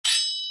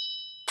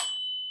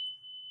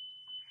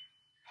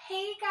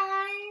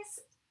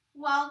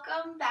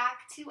Welcome back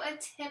to a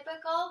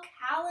typical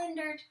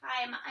calendar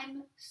time.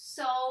 I'm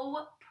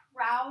so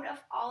proud of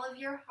all of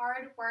your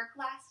hard work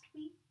last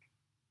week.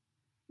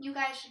 You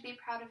guys should be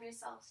proud of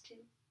yourselves too.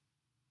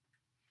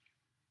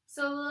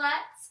 So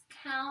let's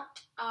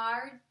count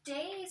our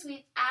days.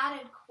 We've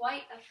added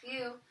quite a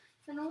few.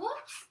 And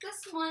whoops,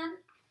 this one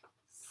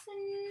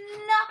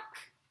snuck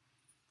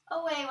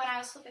away when I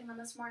was flipping them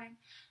this morning.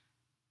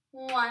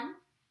 1,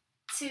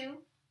 2,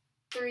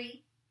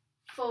 3,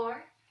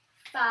 4,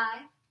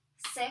 5,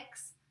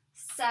 6,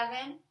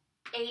 7,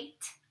 8,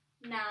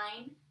 9,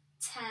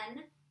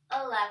 10,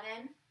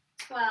 11,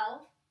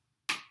 12,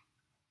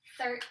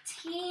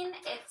 13.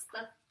 It's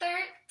the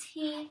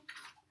 13th.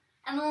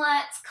 And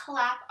let's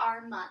clap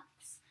our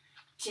months.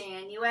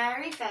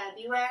 January,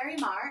 February,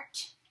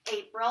 March,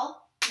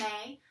 April,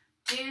 May,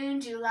 June,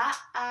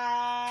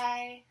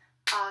 July,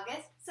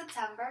 August,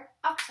 September,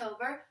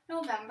 October,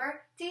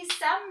 November,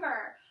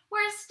 December.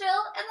 We're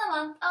still in the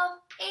month of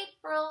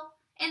April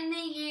in the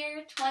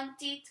year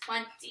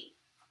 2020.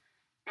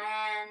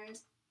 And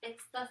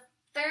it's the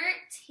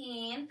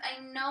 13th.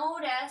 I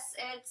notice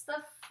it's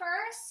the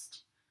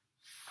first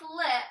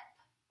flip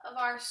of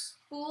our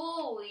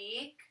school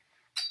week.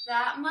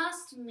 That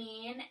must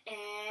mean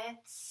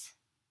it's,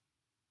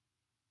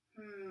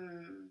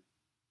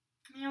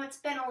 it's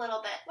been a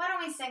little bit. Why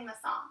don't we sing the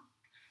song?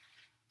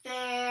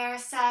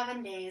 There's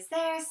 7 days,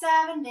 there's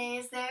 7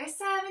 days, there's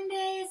 7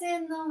 days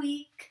in the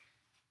week.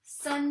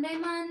 Sunday,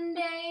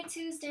 Monday,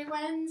 Tuesday,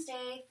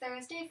 Wednesday,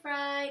 Thursday,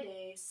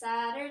 Friday,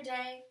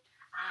 Saturday.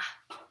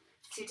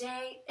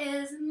 Today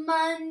is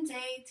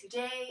Monday,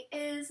 today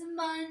is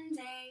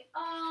Monday,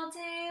 all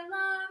day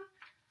long,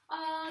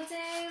 all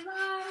day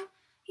long.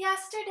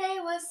 Yesterday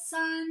was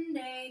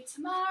Sunday,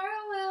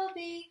 tomorrow will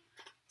be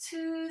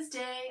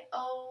Tuesday.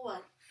 Oh,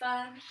 what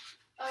fun,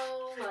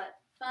 oh, what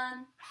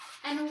fun.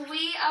 And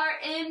we are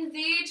in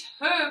the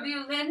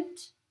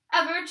turbulent,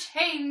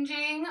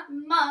 ever-changing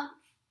month,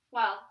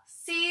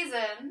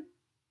 season,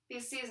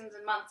 these seasons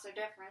and months are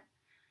different,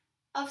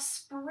 of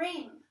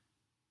spring.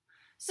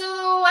 So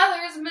the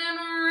weather's been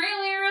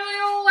really, really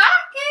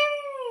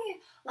wacky.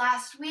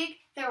 Last week,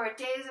 there were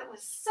days it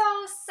was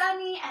so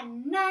sunny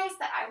and nice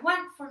that I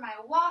went for my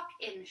walk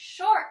in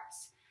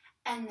shorts.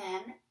 And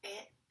then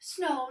it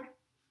snowed.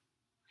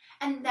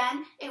 And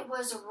then it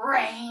was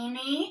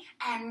rainy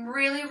and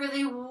really,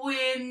 really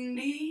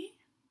windy.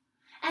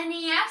 And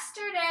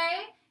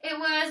yesterday, it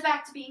was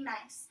back to being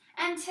nice.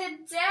 And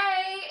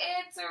today,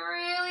 it's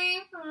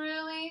really,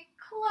 really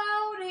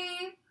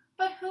cloudy.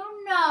 But who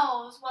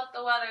knows what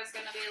the weather's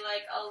going to be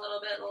like a little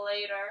bit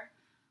later.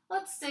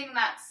 Let's sing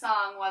that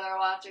song, Weather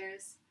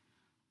Watchers.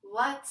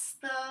 What's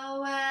the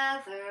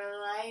weather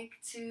like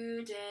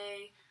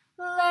today?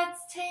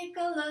 Let's take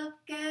a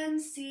look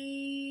and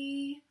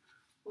see.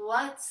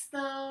 What's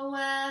the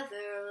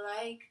weather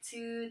like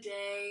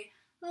today?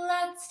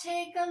 Let's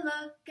take a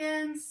look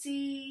and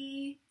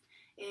see.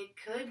 It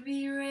could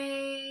be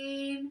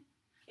rain,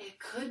 it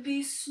could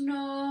be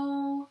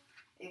snow,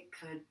 it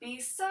could be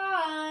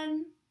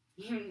sun.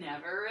 You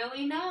never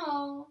really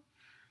know.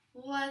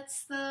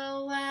 What's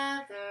the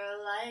weather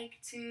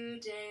like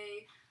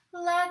today?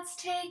 Let's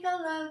take a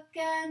look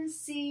and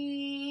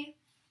see.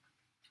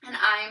 And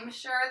I'm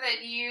sure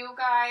that you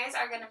guys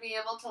are going to be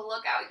able to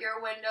look out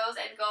your windows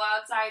and go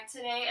outside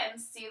today and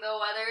see the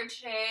weather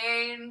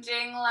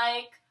changing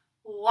like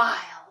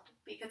wild,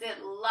 because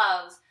it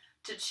loves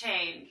to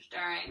change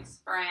during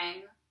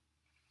spring.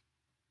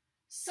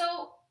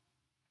 So,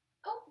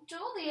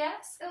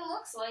 Julius, it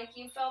looks like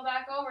you fell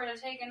back over to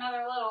take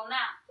another little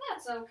nap.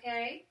 That's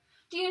okay.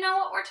 Do you know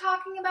what we're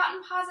talking about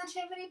in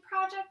Positivity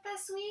Project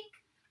this week?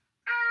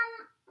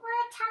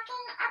 We're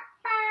talking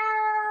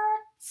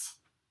about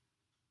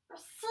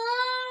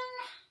seeing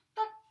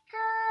the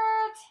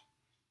good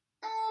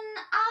in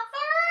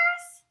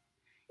others.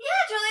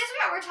 Yeah, Julius,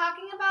 we're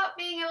talking about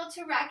being able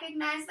to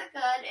recognize the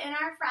good in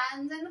our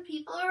friends and the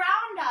people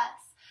around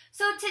us.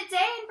 So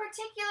today in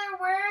particular,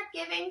 we're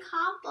giving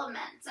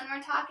compliments, and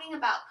we're talking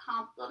about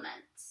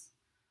compliments.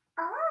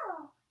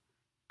 Oh,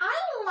 I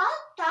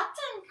like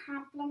getting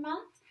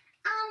compliments,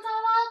 and I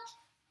like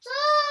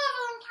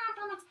giving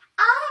compliments.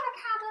 I have a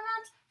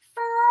compliment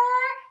for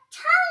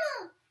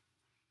Tony.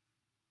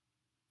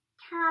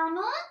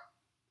 Tony,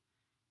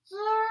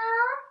 you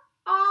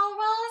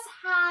always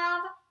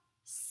have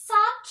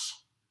such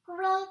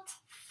great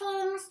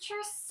things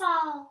to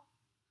say.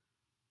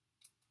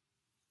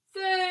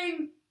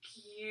 Thank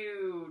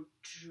you,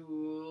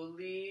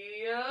 Julius.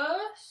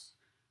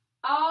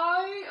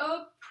 I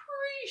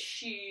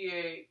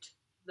appreciate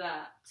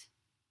that.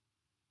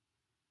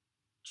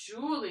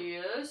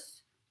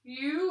 Julius,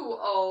 you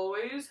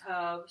always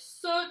have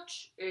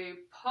such a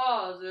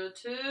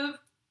positive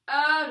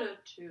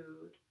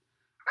attitude.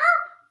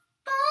 Oh,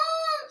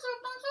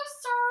 thank you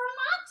so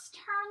much,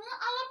 Tony.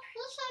 I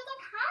appreciate the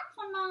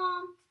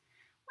compliment.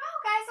 Wow,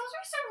 guys, those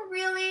are some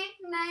really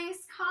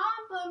nice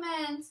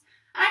compliments.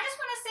 And I just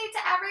want to say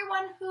to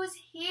everyone who's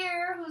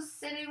here, who's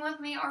sitting with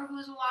me, or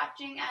who's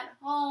watching at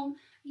home,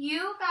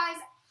 you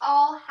guys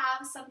all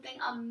have something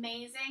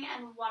amazing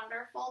and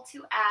wonderful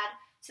to add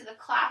to the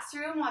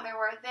classroom, whether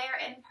we're there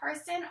in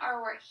person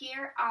or we're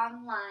here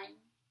online.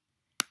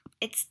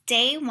 It's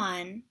day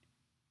 1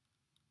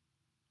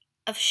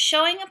 of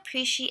showing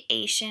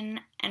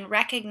appreciation and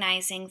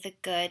recognizing the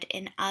good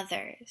in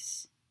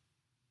others.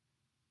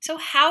 So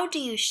how do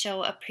you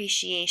show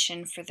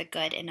appreciation for the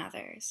good in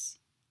others?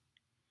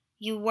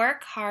 You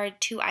work hard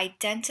to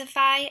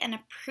identify and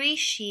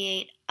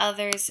appreciate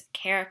others'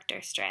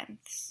 character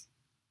strengths.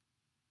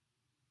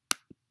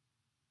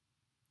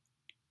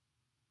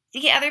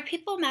 The other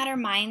people matter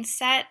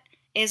mindset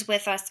is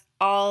with us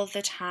all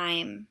the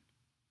time.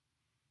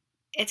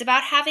 It's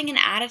about having an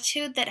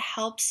attitude that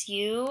helps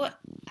you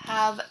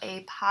have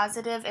a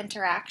positive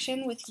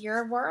interaction with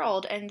your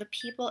world and the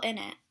people in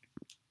it.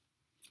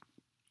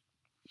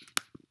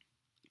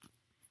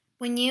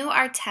 When you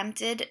are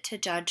tempted to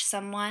judge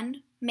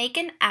someone, make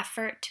an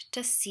effort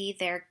to see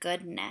their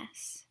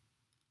goodness.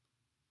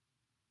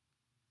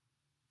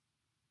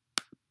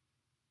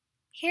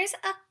 Here's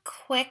a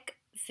quick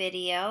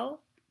video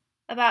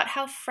about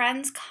how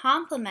friends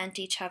compliment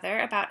each other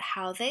about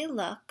how they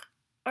look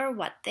or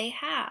what they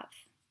have.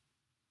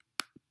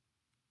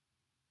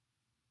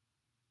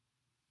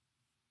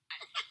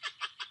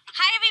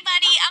 Hi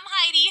everybody, I'm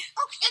Heidi.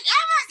 Oh, and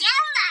Elmo's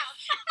Elmo.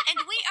 And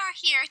we are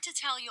here to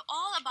tell you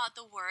all about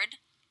the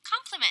word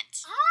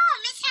compliment. Oh,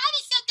 Miss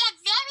Heidi said that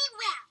very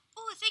well.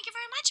 Oh, thank you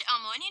very much,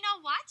 Elmo. And you know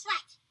what?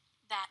 What?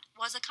 That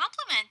was a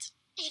compliment.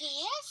 It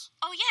is?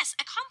 Oh yes,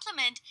 a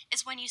compliment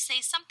is when you say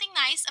something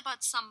nice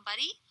about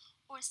somebody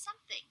or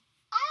something.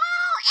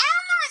 Oh,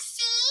 Elmo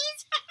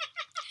sees.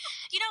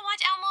 You know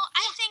what, Elmo?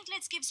 I think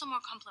let's give some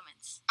more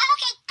compliments.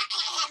 Okay.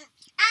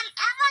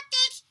 Elmo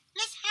thinks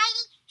Miss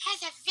Heidi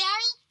has a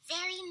very,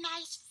 very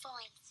nice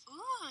voice.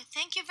 Ooh,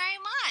 thank you very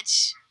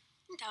much.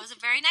 That was a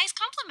very nice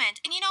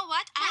compliment. And you know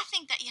what? I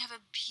think that you have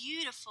a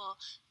beautiful,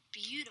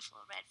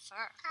 beautiful red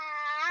fur.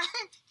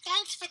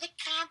 Thanks for the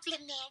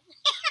compliment.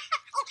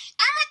 Oh,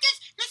 Elmo thinks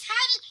Miss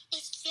Heidi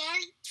is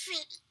very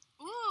pretty.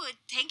 Ooh,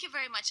 thank you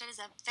very much. That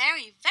is a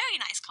very, very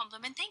nice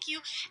compliment. Thank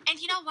you.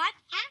 And you know what?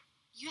 Huh?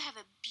 You have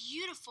a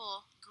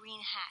beautiful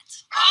green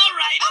hat. All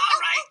right.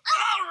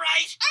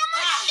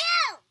 Elmo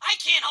shoe. I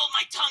can't hold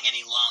my tongue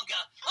any longer.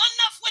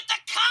 Enough with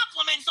the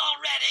compliments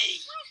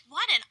already.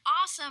 What an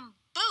awesome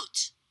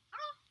boot.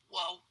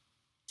 Whoa,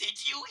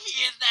 did you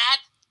hear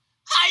that?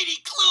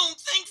 Heidi Klum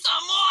thinks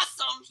I'm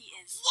awesome. He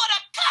is. What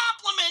a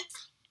compliment.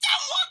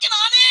 I'm walking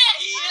on air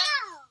here.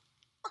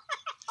 Oh.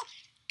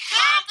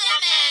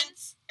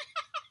 Compliments.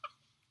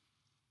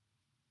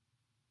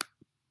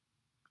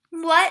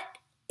 What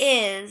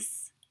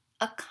is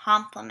a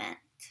compliment?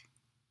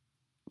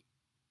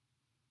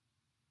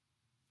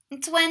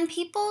 It's when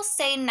people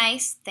say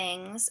nice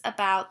things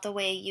about the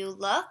way you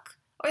look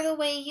or the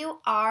way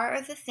you are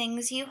or the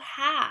things you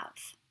have.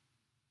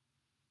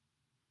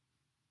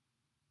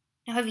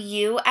 Now, have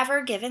you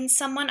ever given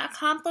someone a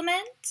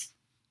compliment?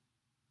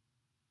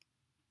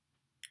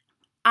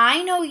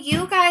 I know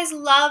you guys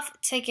love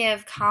to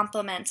give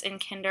compliments in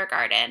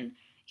kindergarten.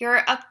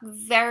 You're a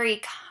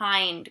very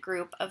kind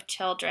group of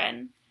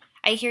children.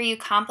 I hear you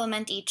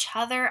compliment each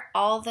other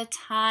all the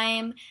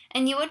time,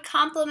 and you would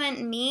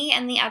compliment me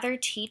and the other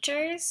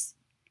teachers.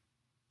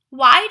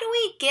 Why do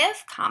we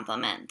give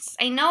compliments?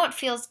 I know it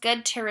feels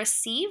good to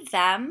receive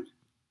them,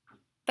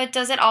 but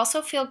does it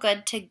also feel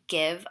good to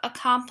give a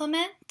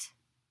compliment?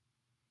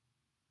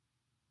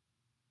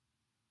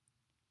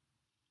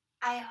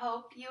 I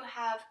hope you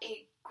have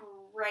a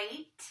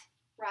great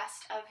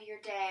rest of your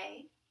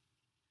day.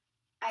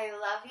 I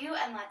love you,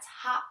 and let's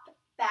hop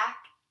back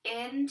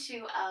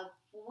into a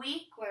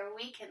week where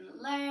we can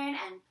learn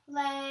and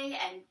play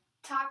and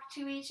talk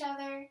to each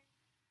other.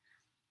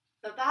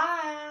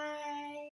 Bye-bye.